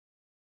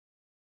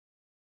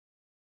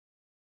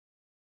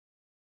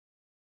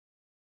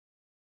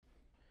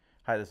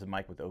Hi, this is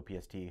Mike with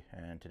OPST,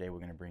 and today we're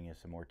going to bring you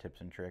some more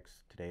tips and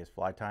tricks. Today is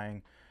fly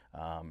tying,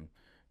 um,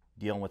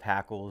 dealing with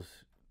hackles.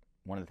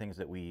 One of the things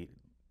that we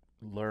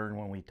learn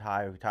when we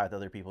tie with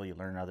other people, you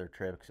learn other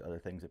tricks, other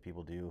things that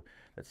people do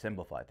that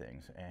simplify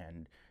things.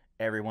 And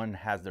everyone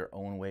has their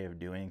own way of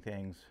doing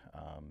things,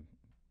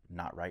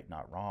 not right,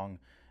 not wrong.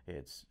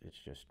 It's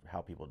just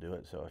how people do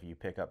it. So if you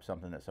pick up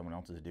something that someone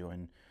else is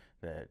doing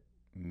that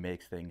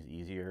makes things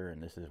easier,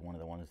 and this is one of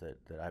the ones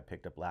that I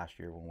picked up last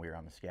year when we were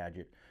on the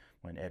Skagit,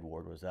 when Ed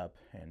Ward was up,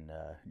 and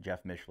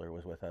Jeff Mishler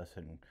was with us,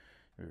 and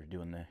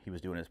he was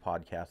doing his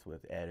podcast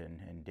with Ed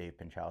and Dave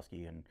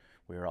Pinchowski, and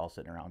we were all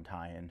sitting around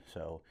tying.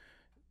 So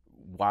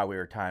while we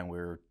were tying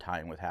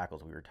with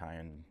hackles. We were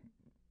tying,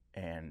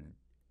 and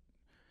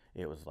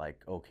it was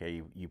like,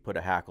 okay, you put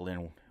a hackle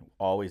in.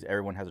 Always,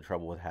 everyone has a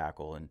trouble with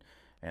hackle,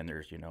 and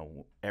there's,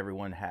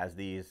 everyone has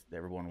these,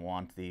 everyone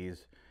wants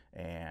these,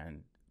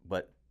 and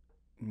but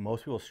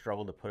most people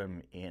struggle to put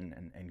them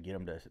in and get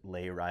them to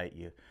lay right.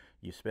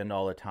 You spend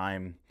all the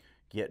time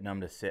getting them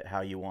to sit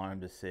how you want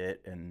them to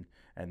sit, and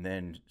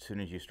then as soon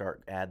as you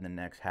start adding the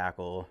next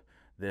hackle,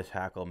 this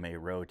hackle may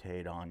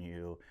rotate on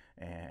you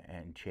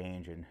and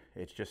change, and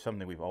it's just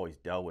something we've always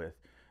dealt with.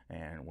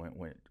 And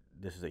when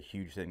this is a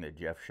huge thing that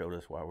Jeff showed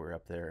us while we were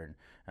up there, and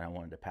I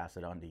wanted to pass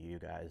it on to you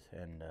guys.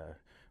 And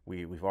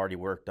we've already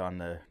worked on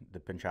the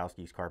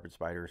Pinchowski's carpet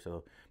spider,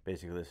 so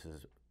basically this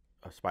is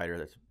a spider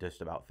that's just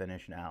about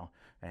finished now,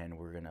 and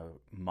we're gonna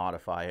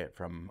modify it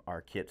from our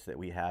kits that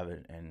we have,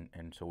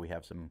 and so we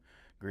have some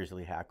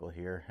grizzly hackle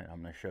here, and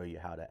I'm gonna show you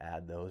how to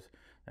add those.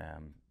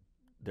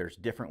 There's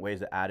different ways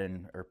to add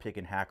in or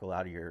picking hackle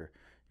out of your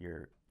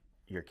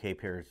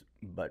cape hairs,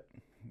 but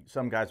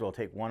some guys will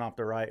take one off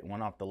the right,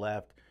 one off the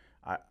left.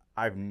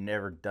 I've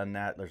never done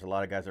that. There's a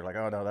lot of guys that are like,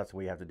 oh no, that's the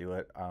way you have to do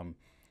it.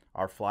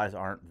 Our flies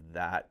aren't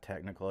that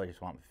technical. I just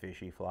want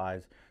fishy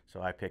flies.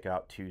 So I pick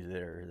out two that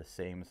are the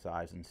same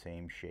size and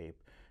same shape.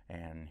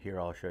 And here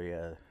I'll show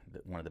you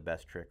one of the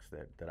best tricks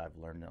that I've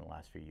learned in the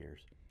last few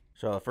years.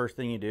 So the first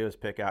thing you do is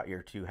pick out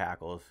your two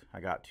hackles. I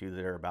got two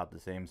that are about the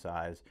same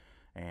size,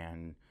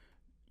 and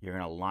you're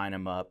gonna line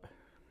them up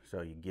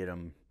so you get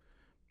them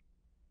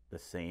the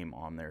same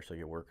on there, so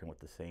you're working with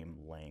the same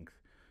length.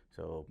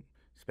 So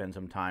spend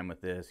some time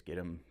with this, get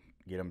them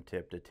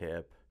tip to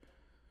tip,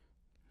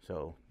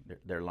 so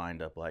they're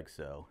lined up like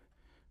so.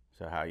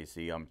 So how you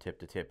see I'm tip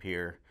to tip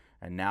here,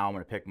 and now I'm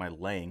going to pick my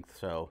length.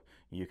 So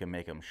you can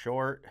make them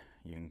short,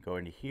 you can go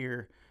into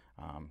here,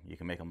 you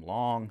can make them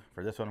long.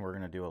 For this one we're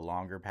going to do a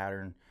longer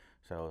pattern,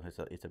 so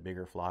it's a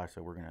bigger fly,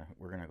 so we're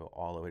gonna go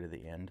all the way to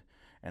the end.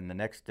 And the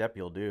next step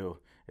you'll do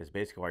is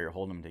basically while you're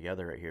holding them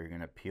together right here, you're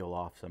going to peel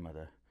off some of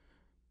the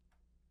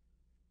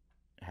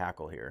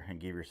hackle here and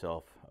give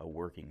yourself a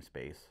working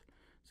space.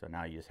 So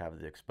now you just have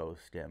the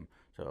exposed stem.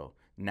 So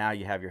now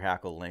you have your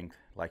hackle length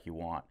like you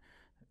want.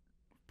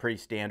 Pretty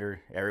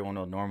standard. Everyone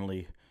will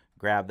normally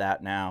grab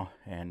that now,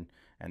 and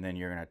then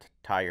you're going to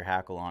tie your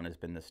hackle on has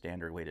been the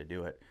standard way to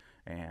do it.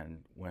 And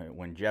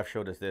when Jeff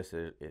showed us this,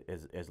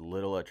 as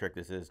little a trick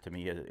this is, to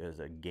me is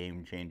a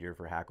game changer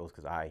for hackles,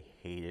 because I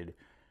hated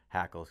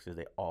hackles because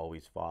they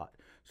always fought.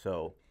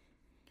 So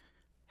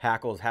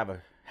hackles have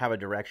a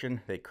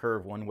direction. They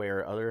curve one way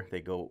or other.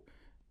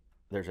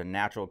 There's a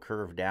natural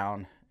curve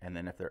down, and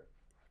then if they're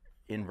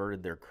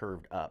inverted, they're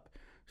curved up.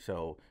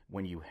 So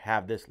when you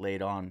have this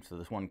laid on, so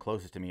this one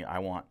closest to me, I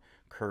want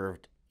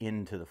curved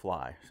into the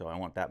fly. So I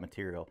want that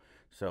material.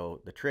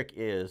 So the trick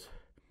is,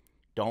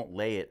 don't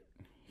lay it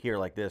here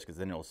like this, because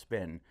then it'll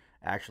spin.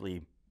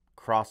 Actually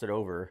cross it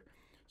over.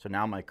 So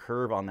now my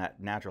curve on that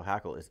natural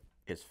hackle is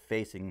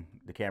facing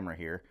the camera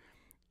here,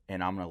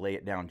 and I'm going to lay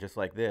it down just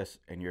like this,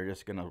 and you're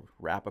just going to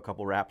wrap a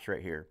couple wraps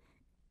right here.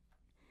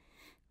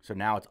 So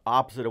now it's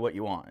opposite of what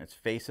you want. It's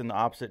facing the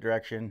opposite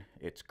direction.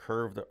 It's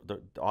curved the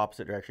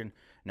opposite direction.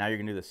 Now you're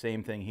going to do the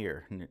same thing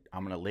here.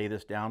 I'm going to lay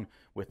this down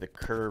with the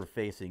curve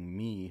facing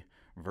me,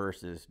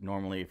 versus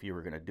normally if you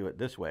were going to do it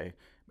this way,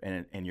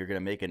 and you're going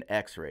to make an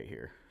X right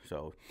here.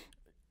 So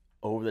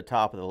over the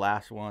top of the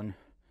last one,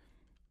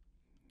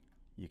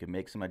 you can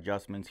make some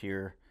adjustments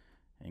here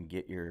and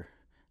get your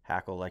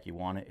hackle like you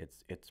want it.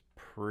 It's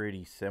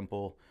pretty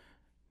simple.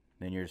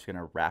 Then you're just going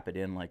to wrap it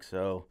in like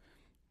so.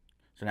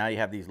 So now you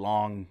have these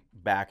long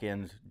back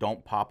ends.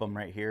 Don't pop them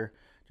right here.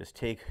 Just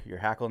take your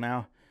hackle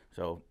now.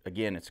 So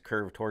again, it's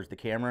curved towards the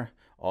camera.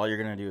 All you're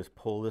going to do is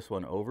pull this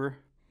one over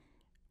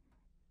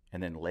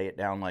and then lay it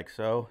down like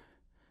so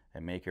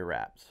and make your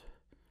wraps.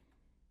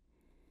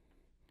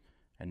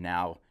 And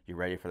now you're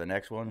ready for the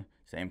next one.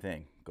 Same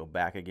thing. Go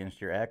back against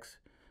your X,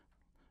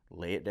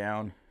 lay it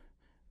down,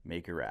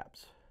 make your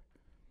wraps.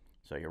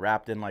 So you're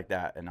wrapped in like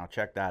that, and now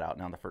check that out.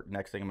 Now the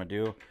next thing I'm going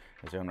to do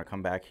is I'm going to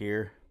come back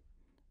here,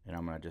 and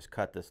I'm going to just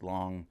cut this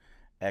long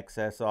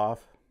excess off.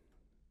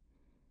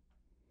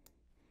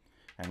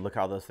 And look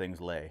how those things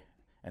lay.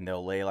 And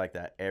they'll lay like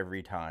that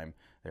every time.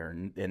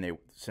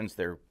 Since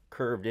they're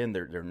curved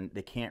in,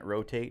 they can't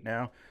rotate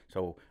now.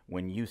 So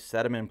when you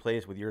set them in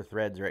place with your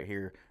threads right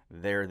here,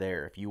 they're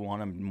there. If you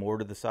want them more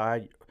to the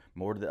side,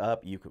 more to the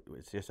up,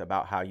 it's just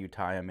about how you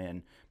tie them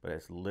in, but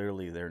it's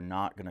literally, they're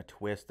not going to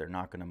twist, they're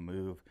not going to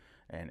move,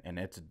 and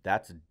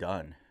that's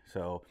done.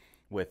 So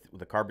with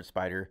the carpet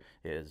spider,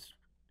 is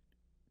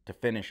to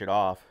finish it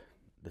off,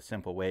 the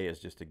simple way is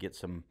just to get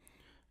some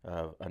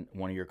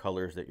one of your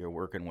colors that you're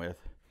working with,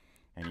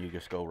 and you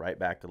just go right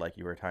back to like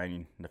you were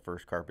tying the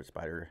first carpet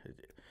spider,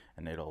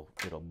 and it'll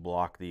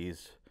block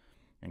these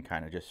and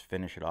kind of just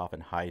finish it off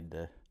and hide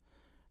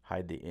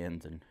the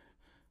ends and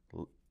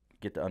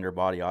get the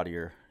underbody out of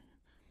your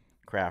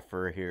craft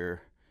fur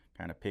here.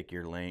 Kind of pick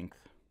your length,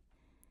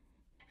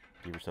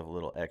 give yourself a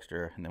little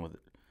extra, and then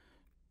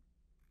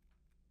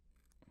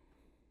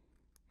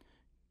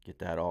get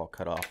that all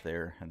cut off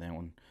there. And then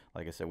when,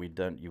 like I said, you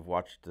can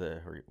watch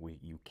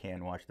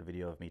the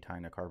video of me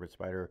tying a carpet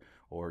spider,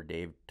 or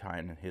Dave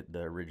tying, hit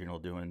the original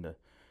doing the,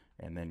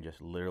 and then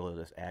just literally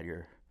just add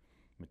your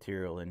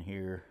material in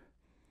here.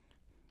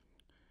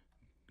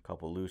 A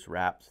couple loose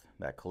wraps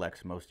that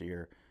collects most of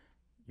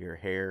your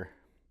hair.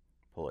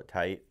 Pull it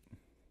tight.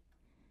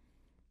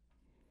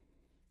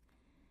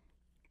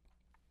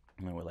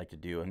 And then what I like to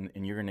do,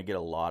 and you're going to get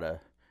a lot of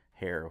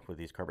hair with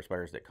these carpet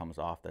spiders that comes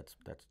off. That's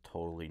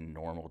totally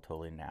normal,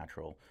 totally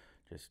natural.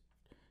 Just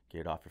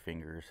get it off your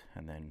fingers,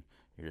 and then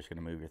you're just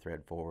going to move your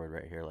thread forward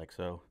right here like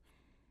so,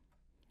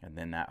 and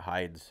then that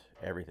hides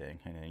everything,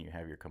 and then you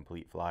have your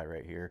complete fly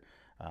right here.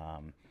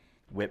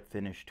 Whip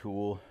finish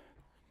tool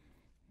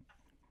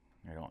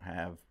I don't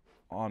have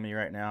on me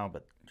right now,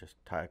 but just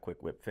tie a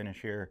quick whip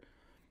finish here,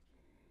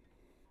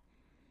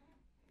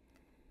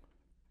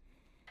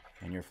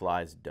 and your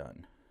fly's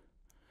done.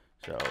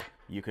 So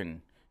you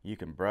can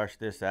brush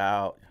this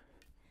out,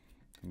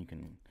 and you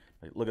can,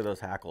 like, look at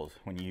those hackles.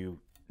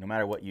 No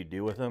matter what you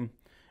do with them,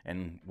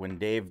 and when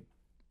Dave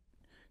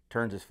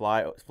turns his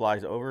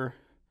flies over,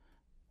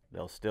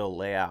 they'll still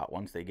lay out.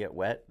 Once they get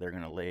wet, they're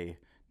going to lay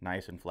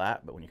nice and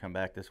flat, but when you come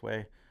back this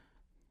way,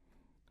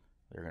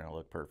 they're going to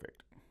look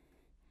perfect.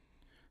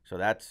 So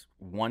that's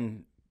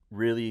one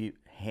really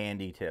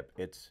handy tip.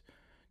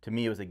 To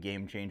me, it was a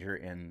game changer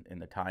in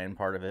the tie-in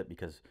part of it,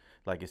 because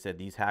like I said,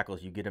 these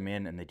hackles, you get them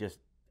in, and they just,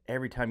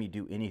 every time you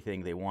do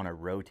anything, they want to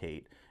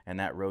rotate, and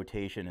that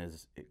rotation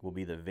will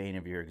be the vein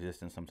of your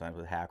existence sometimes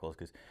with hackles,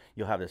 because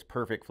you'll have this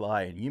perfect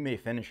fly, and you may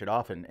finish it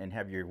off and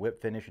have your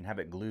whip finish and have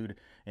it glued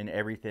and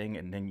everything,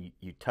 and then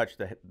you touch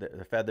the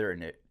feather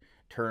and it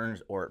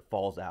turns or it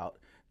falls out.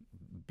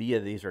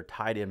 These are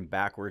tied in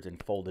backwards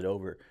and folded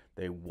over.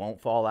 They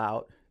won't fall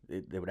out.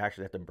 They would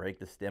actually have to break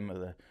the stem of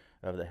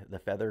the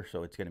feather,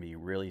 so it's going to be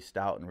really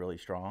stout and really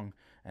strong,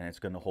 and it's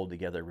going to hold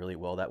together really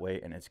well that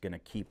way, and it's going to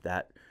keep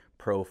that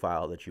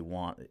profile that you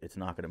want. It's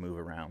not going to move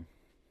around.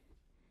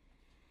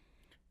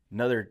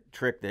 Another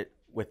trick that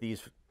with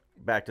these,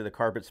 back to the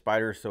carpet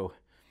spiders, so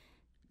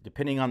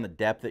depending on the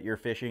depth that you're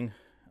fishing,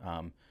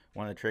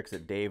 one of the tricks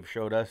that Dave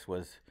showed us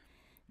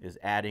is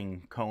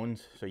adding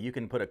cones. So you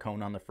can put a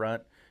cone on the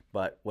front,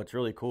 but what's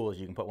really cool is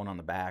you can put one on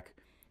the back.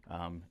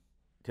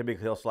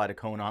 Typically he'll slide a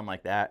cone on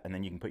like that, and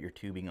then you can put your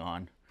tubing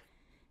on.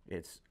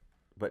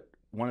 But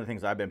one of the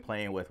things I've been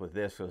playing with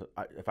this is,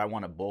 if I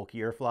want a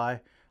bulkier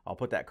fly, I'll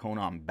put that cone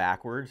on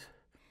backwards.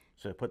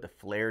 So put the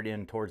flared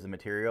in towards the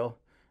material,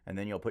 and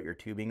then you'll put your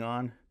tubing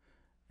on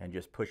and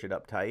just push it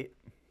up tight.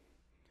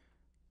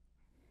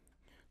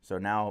 So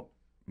now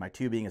my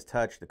tubing is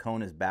touched, the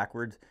cone is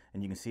backwards,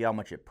 and you can see how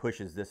much it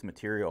pushes this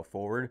material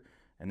forward,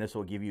 and this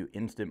will give you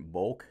instant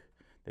bulk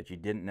that you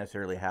didn't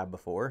necessarily have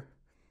before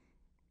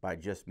by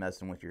just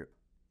messing with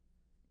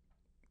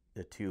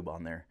the tube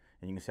on there.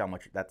 And you can see how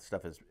much that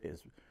stuff is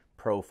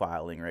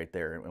profiling right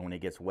there, and when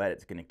it gets wet,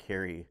 it's going to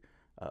carry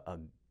a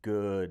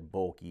good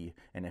bulky.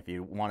 And if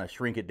you want to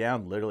shrink it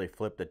down, literally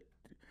flip the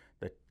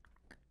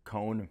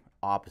cone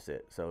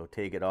opposite. So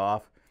take it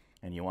off,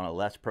 and you want a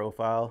less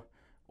profile,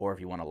 or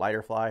if you want a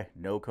lighter fly,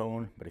 no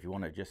cone. But if you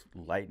want to just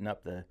lighten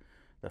up the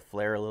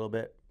flare a little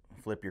bit,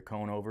 flip your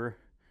cone over,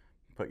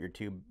 put your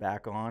tube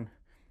back on,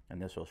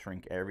 and this will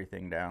shrink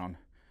everything down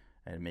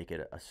and make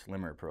it a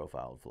slimmer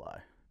profiled fly.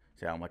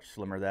 See how much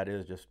slimmer that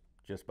is just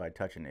by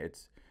touching it.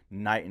 It's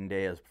night and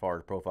day as far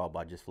as profile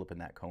by just flipping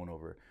that cone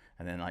over.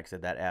 And then, like I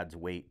said, that adds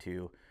weight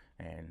too,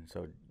 and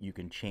so you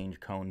can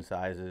change cone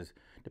sizes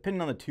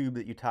depending on the tube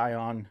that you tie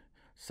on.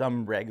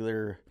 Some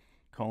regular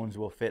cones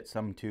will fit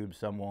some tubes,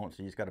 some won't,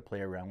 so you just got to play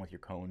around with your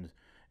cones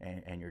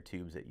and your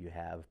tubes that you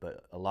have.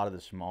 But a lot of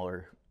the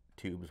smaller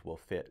tubes will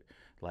fit,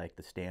 like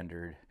the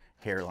standard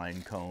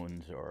hairline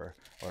cones or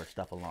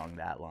stuff along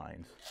that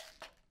lines.